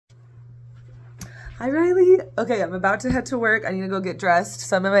Hi, Riley. Okay, I'm about to head to work. I need to go get dressed,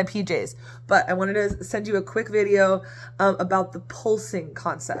 so I'm in my PJs. But I wanted to send you a quick video about the pulsing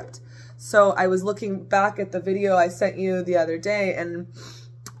concept. So I was looking back at the video I sent you the other day, and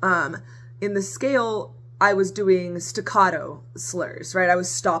in the scale, I was doing staccato slurs, right? I was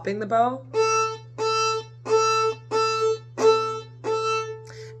stopping the bow.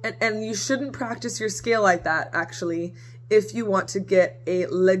 And you shouldn't practice your scale like that, actually, if you want to get a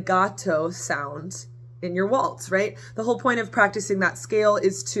legato sound in your waltz, right? The whole point of practicing that scale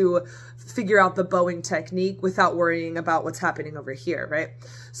is to figure out the bowing technique without worrying about what's happening over here, right?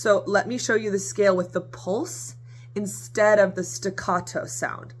 So let me show you the scale with the pulse instead of the staccato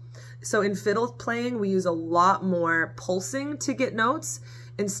sound. So in fiddle playing, we use a lot more pulsing to get notes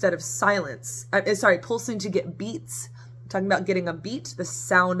instead of silence. Pulsing to get beats. I'm talking about getting a beat, the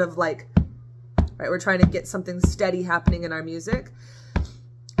sound of like, right? We're trying to get something steady happening in our music.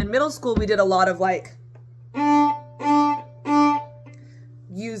 In middle school, we did a lot of like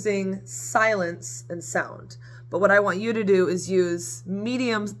using silence and sound. But what I want you to do is use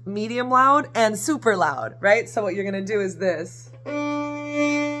medium loud and super loud, right? So what you're gonna do is this.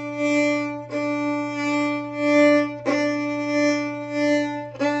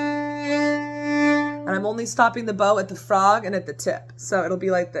 And I'm only stopping the bow at the frog and at the tip. So it'll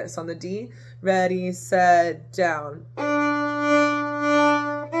be like this on the D. Ready, set, down.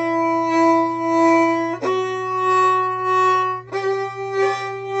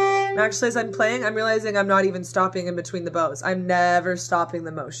 And actually, as I'm playing, I'm realizing I'm not even stopping in between the bows. I'm never stopping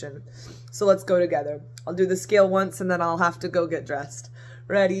the motion. So let's go together. I'll do the scale once and then I'll have to go get dressed.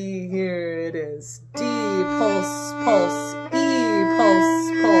 Ready? Here it is. D, pulse, pulse. E,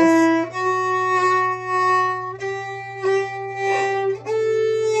 pulse, pulse.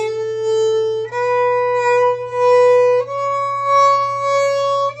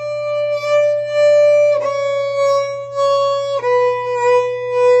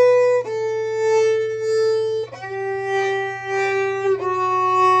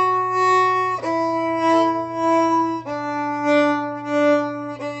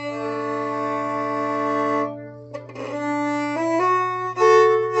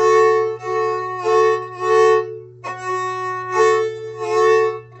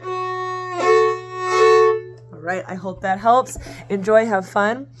 Right, I hope that helps. Enjoy, have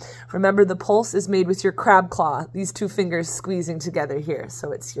fun. Remember, the pulse is made with your crab claw, these two fingers squeezing together here.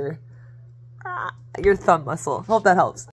 So it's your thumb muscle. Hope that helps.